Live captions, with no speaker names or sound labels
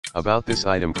About this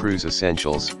item: cruise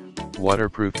essentials.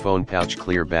 Waterproof phone pouch,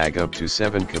 clear bag, up to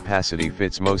 7 capacity,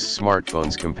 fits most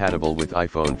smartphones, compatible with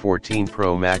iPhone 14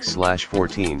 Pro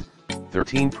Max/14,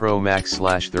 13 Pro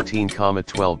Max/13,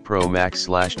 12 Pro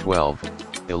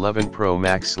Max/12, 11 Pro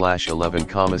Max/11,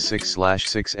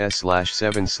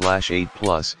 6/6s/7/8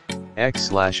 Plus,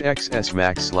 X/XS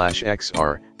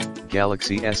Max/XR,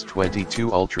 Galaxy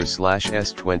S22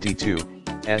 Ultra/S22,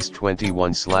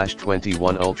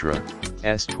 S21/21 Ultra,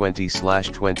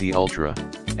 S20/20 Ultra,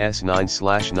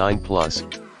 S9/9 Plus,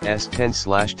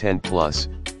 S10/10 Plus,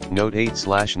 Note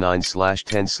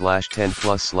 8/9/10/10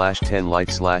 Plus/10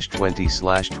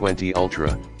 Lite/20/20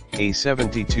 Ultra,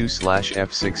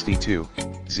 A72/F62,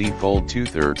 Z Fold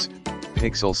 2/3,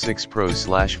 Pixel 6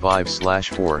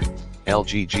 Pro/5/4,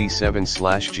 LG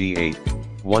G7/G8,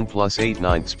 OnePlus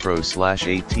 8/9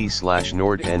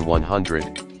 Pro/8T/Nord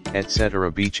N100, etc.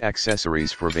 Beach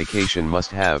accessories for vacation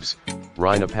must-haves.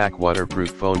 Rynapack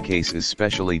waterproof phone case is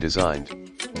specially designed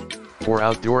for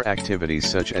outdoor activities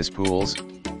such as pools,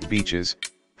 beaches,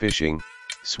 fishing,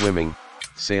 swimming,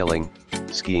 sailing,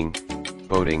 skiing,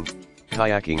 boating,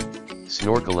 kayaking,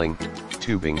 snorkeling,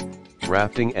 tubing,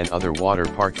 rafting and other water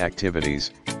park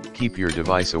activities. Keep your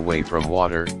device away from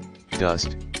water,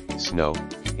 dust, snow.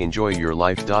 Enjoy your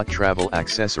life. Travel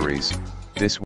accessories.